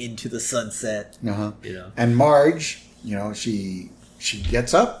cliff, like, into the sunset. Uh-huh. You know. And Marge, she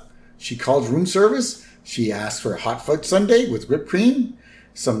gets up, she calls room service, she asks for a hot fudge sundae with whipped cream,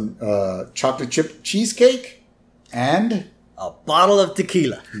 some chocolate chip cheesecake, and a bottle of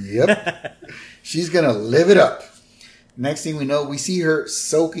tequila. Yep. She's going to live it up. Next thing we know, we see her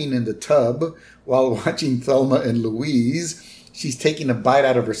soaking in the tub while watching Thelma and Louise. She's taking a bite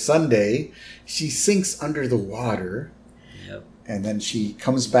out of her sundae. She sinks under the water. Yep. And then she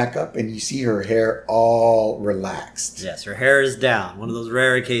comes back up and you see her hair all relaxed. Yes, her hair is down. One of those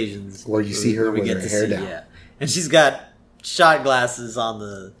rare occasions where you see her with her hair down. Yeah. And she's got shot glasses on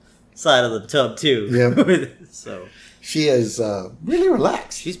the side of the tub too. Yep. So she is really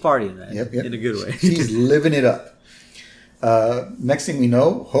relaxed. She's partying, man. Yep. In a good way. She's living it up. Next thing we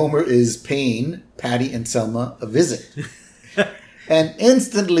know, Homer is paying Patty and Selma a visit. And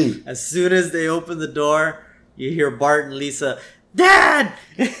instantly, as soon as they open the door, you hear Bart and Lisa, "Dad!"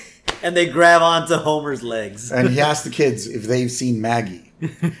 And they grab onto Homer's legs. And he asks the kids if they've seen Maggie.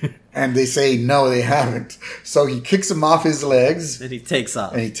 And they say, no, they haven't. So he kicks them off his legs. And he takes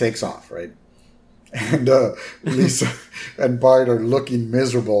off. Right? And Lisa and Bart are looking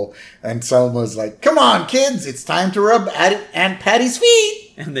miserable. And Selma's like, come on, kids. It's time to rub Aunt Patty's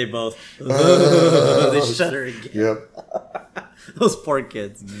feet. And they both, they shudder again. Yep. Those poor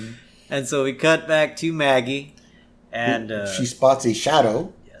kids. Mm-hmm. And so we cut back to Maggie. And she spots a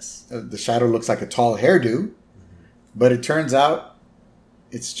shadow. Yes. The shadow looks like a tall hairdo. But it turns out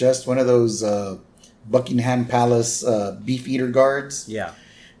it's just one of those Buckingham Palace beef eater guards. Yeah.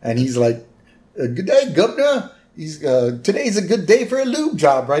 And he's like, good day, governor. Today's a good day for a lube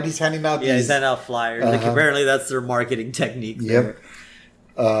job, right? He's handing out he's handing out flyers. Like, apparently that's their marketing technique. Yep.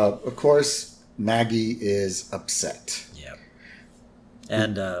 Of course, Maggie is upset. Yep.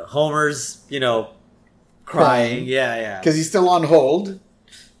 And Homer's, crying. Yeah. Because he's still on hold.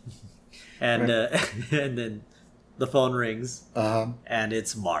 And and then the phone rings. Uh-huh. And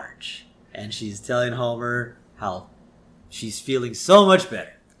it's Marge. And she's telling Homer how she's feeling so much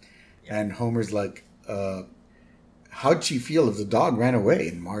better. And Homer's like, how'd she feel if the dog ran away?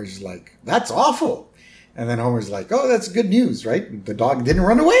 And Marge's like, that's awful. And then Homer's like, oh, that's good news, right? The dog didn't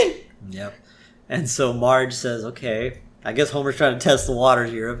run away. Yep. And so Marge says, okay, I guess Homer's trying to test the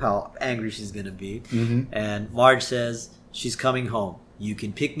waters here of how angry she's going to be. Mm-hmm. And Marge says, she's coming home. You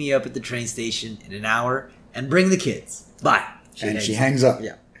can pick me up at the train station in an hour and bring the kids. Bye. She hangs up.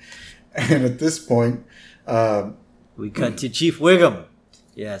 Yeah. And at this point, we cut to Chief Wiggum.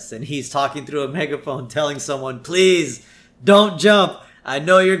 Yes, and he's talking through a megaphone telling someone, please, don't jump. I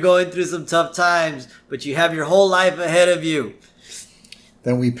know you're going through some tough times, but you have your whole life ahead of you.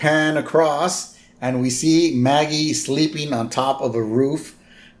 Then we pan across, and we see Maggie sleeping on top of a roof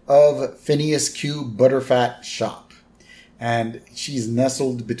of Phineas Q Butterfat shop. And she's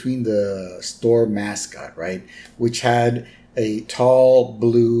nestled between the store mascot, right? Which had a tall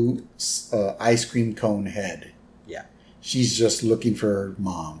blue ice cream cone head. Yeah. She's just looking for her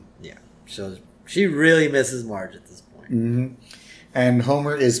mom. Yeah. So she really misses Marge at this point. Mm-hmm. And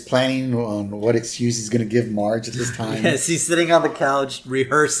Homer is planning on what excuse he's going to give Marge at this time. Yes, he's sitting on the couch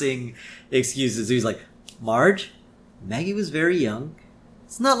rehearsing excuses. He's like, Marge, Maggie was very young.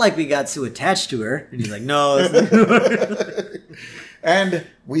 It's not like we got so attached to her. And he's like, no. And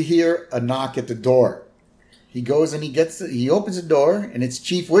we hear a knock at the door. He goes and he opens the door, and it's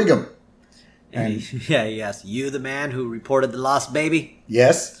Chief Wiggum. And he asks, you the man who reported the lost baby?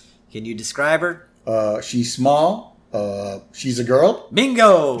 Yes. Can you describe her? She's small. She's a girl.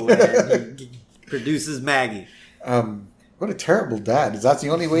 Bingo! And he produces Maggie. What a terrible dad. Is that the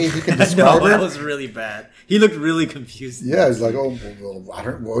only way he can No, describe her? that was really bad. He looked really confused. Yeah, he's like, oh, well,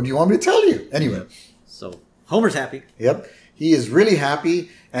 what do you want me to tell you? Anyway. So, Homer's happy. Yep. He is really happy.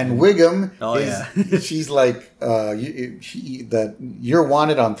 And Wiggum, she's like, that you're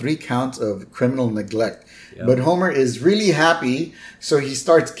wanted on 3 counts of criminal neglect. Yep. But Homer is really happy. So he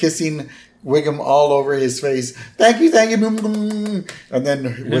starts kissing Wiggum all over his face. Thank you. And then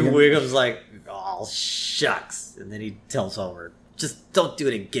Wiggum's like, oh, shucks. And then he tells Homer, just don't do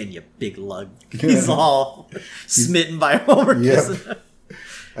it again, you big lug. He's all smitten by Homer. Yeah.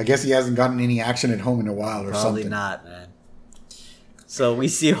 I guess he hasn't gotten any action at home in a while or Probably something. not, man. So we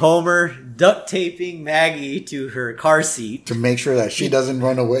see Homer duct taping Maggie to her car seat. To make sure that she doesn't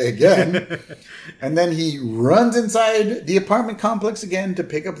run away again. And then he runs inside the apartment complex again to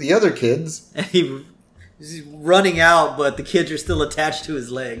pick up the other kids. And he's running out, but the kids are still attached to his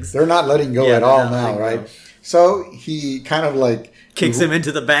legs. They're not letting go at all now, right? So he kind of like... kicks him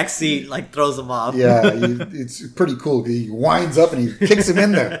into the back seat, like throws him off. Yeah, it's pretty cool. He winds up and he kicks him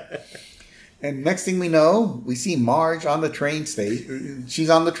in there. And next thing we know, we see Marge on the train station. She's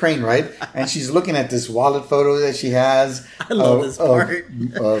on the train, right? And she's looking at this wallet photo that she has. I love this part.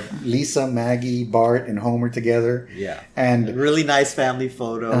 Of Lisa, Maggie, Bart, and Homer together. Yeah. And a really nice family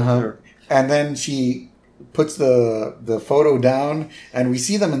photo. Uh-huh. And then she puts the photo down, and we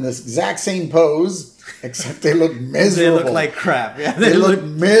see them in this exact same pose, except they look miserable. They look like crap. Yeah, they look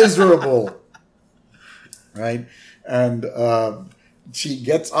miserable. Right? And she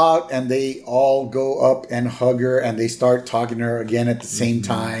gets out, and they all go up and hug her, and they start talking to her again at the same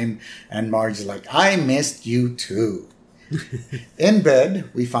time. And Marge is like, I missed you too. In bed,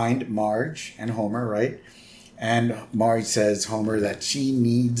 we find Marge and Homer, right? And Marge says, Homer, that she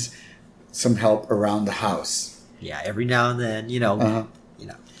needs some help around the house. Yeah, every now and then, you know.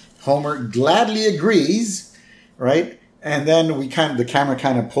 Homer gladly agrees, right? And then the camera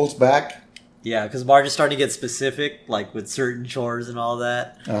kind of pulls back. Yeah, because Marge is starting to get specific, like with certain chores and all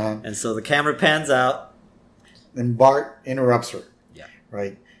that. And so the camera pans out. And Bart interrupts her. Yeah.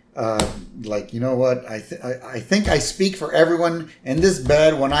 Right? Like, you know what? I think I speak for everyone in this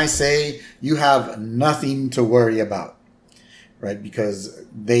bed when I say you have nothing to worry about. Right? Because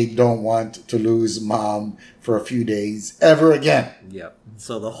they don't want to lose Mom for a few days ever again. Yep.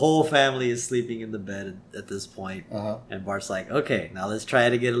 So the whole family is sleeping in the bed at this point. And Bart's like, okay, now let's try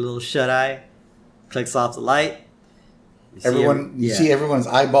to get a little shut-eye. Clicks off the light. You see everyone's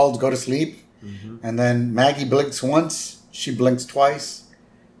eyeballs go to sleep. And then Maggie blinks once. She blinks twice.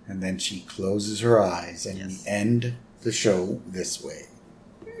 And then she closes her eyes. And we end the show this way.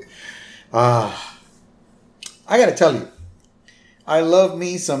 I got to tell you. I love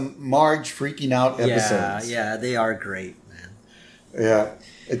me some Marge freaking out episodes. Yeah, they are great, man. Yeah,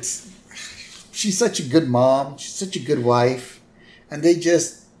 she's such a good mom. She's such a good wife. And they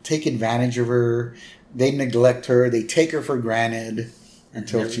just take advantage of her. They neglect her. They take her for granted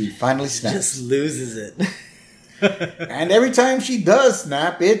until she finally snaps. Just loses it. And every time she does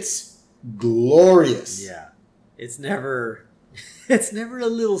snap, it's glorious. Yeah. It's never a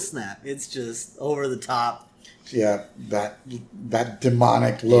little snap. It's just over the top. Yeah, that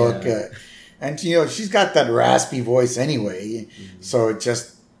demonic look. Yeah. And she's got that raspy voice anyway. So it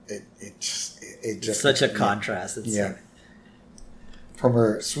just such a contrast. It's from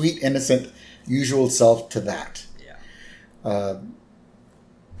her sweet, innocent, usual self to that. Yeah.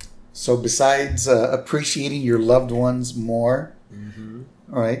 So besides appreciating your loved ones more,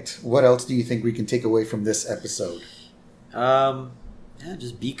 all right, what else do you think we can take away from this episode?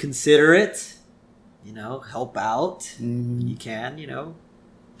 Just be considerate. Help out. You can,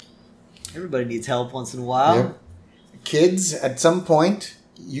 Everybody needs help once in a while. Yep. Kids, at some point,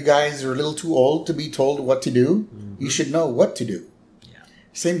 you guys are a little too old to be told what to do. You should know what to do. Yeah.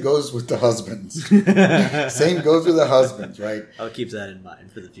 Same goes with the husbands. Right? I'll keep that in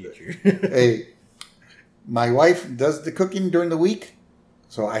mind for the future. Hey, my wife does the cooking during the week,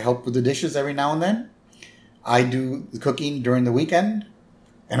 so I help with the dishes every now and then. I do the cooking during the weekend,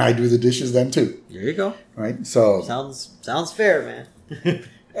 and I do the dishes then too. There you go. Right? So sounds fair, man.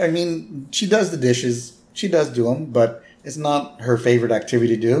 I mean, she does the dishes. She does do them, but it's not her favorite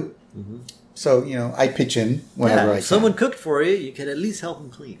activity to do. Mm-hmm. So, I pitch in whenever I can. If someone cooked for you, you could at least help them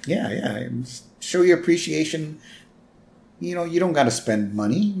clean. Yeah. Show your appreciation. You don't got to spend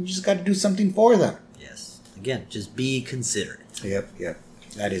money. You just got to do something for them. Yes. Again, just be considerate. Yep.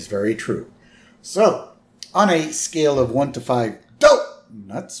 That is very true. So, on a scale of 1 to 5, dope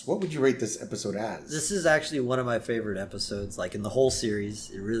nuts, what would you rate this episode as? This is actually one of my favorite episodes, like in the whole series.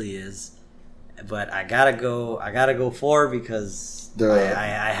 It really is. But I gotta go 4 because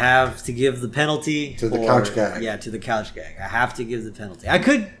I have to give the penalty to the couch gag. Yeah, to the couch gag. I have to give the penalty. I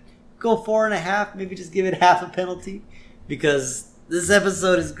could go 4.5, maybe just give it half a penalty, because this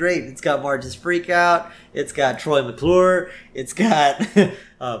episode is great. It's got Marge's freak out. It's got Troy McClure. It's got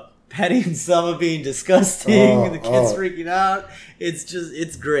Patty and Selma being disgusting and the kids freaking out.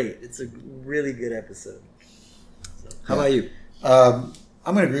 It's great. It's a really good episode. So, how about you? I'm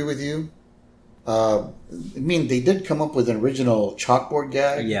going to agree with you. They did come up with an original chalkboard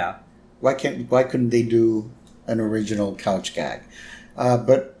gag. Yeah. Why couldn't they do an original couch gag?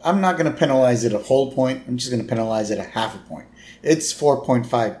 But I'm not going to penalize it a whole point. I'm just going to penalize it a half a point. It's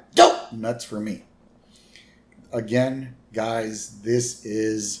 4.5 dope nuts for me. Again, guys, this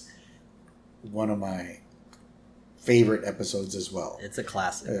is one of my favorite episodes as well. It's a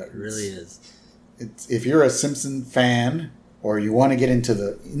classic. It really is. If you're a Simpson fan, or you want to get into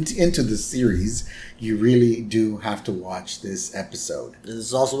the series, you really do have to watch this episode. This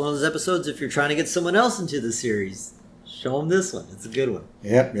is also one of those episodes, if you're trying to get someone else into the series, show them this one. It's a good one.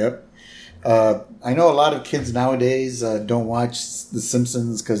 Yep. I know a lot of kids nowadays don't watch The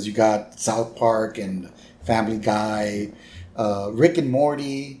Simpsons because you got South Park and Family Guy, Rick and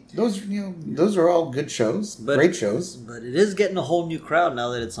Morty. Those are all good shows, great shows. But it is getting a whole new crowd now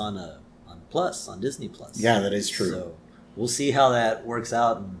that it's on Disney Plus. Yeah, that is true. So we'll see how that works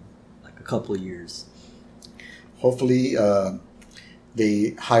out in like a couple of years. Hopefully,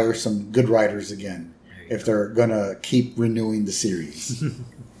 they hire some good writers again if they're gonna keep renewing the series.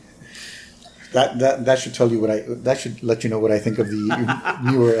 That should tell you that should let you know what I think of the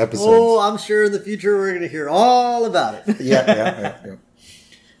newer episodes. Oh, I'm sure in the future we're gonna hear all about it. Yeah.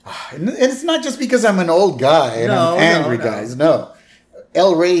 And it's not just because I'm an old guy and I'm angry, guys. No.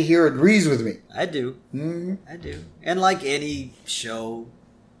 El Rey here agrees with me. I do. Mm-hmm. I do. And like any show,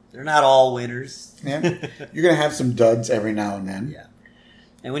 they're not all winners. Yeah. You're going to have some duds every now and then. Yeah.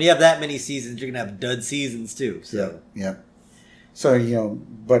 And when you have that many seasons, you're going to have dud seasons too. So. Yeah. So,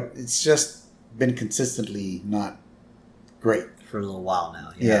 but it's just been consistently not great. For a little while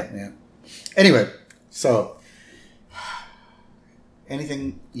now. Yeah. Anyway, so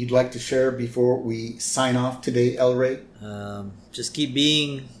anything you'd like to share before we sign off today, El Rey? Just keep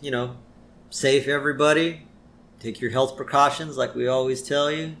being, safe, everybody. Take your health precautions like we always tell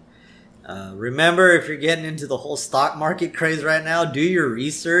you. Remember, if you're getting into the whole stock market craze right now, do your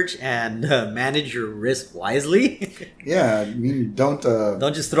research and manage your risk wisely. Yeah, don't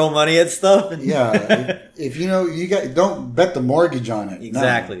just throw money at stuff. If don't bet the mortgage on it.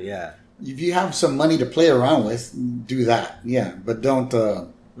 Exactly. No. Yeah. If you have some money to play around with, do that. Yeah, but don't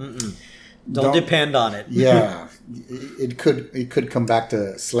depend on it. Yeah, it could come back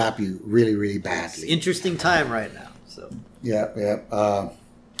to slap you really, really badly. It's interesting time right now. So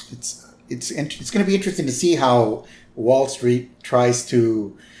it's going to be interesting to see how Wall Street tries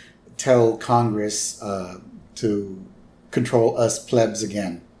to tell Congress to control us plebs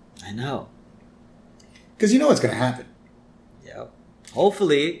again. I know, because what's going to happen.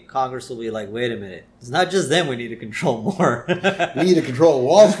 Hopefully, Congress will be like, wait a minute. It's not just them we need to control more. We need to control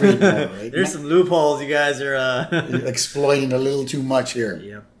Wall Street more, right? There's some loopholes you guys are exploiting a little too much here.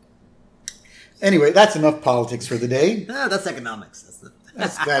 Yep. Anyway, that's enough politics for the day. That's economics.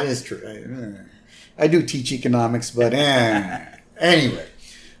 That is true. I do teach economics, but anyway.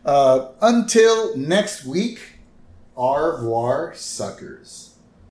 Until next week, au revoir, suckers.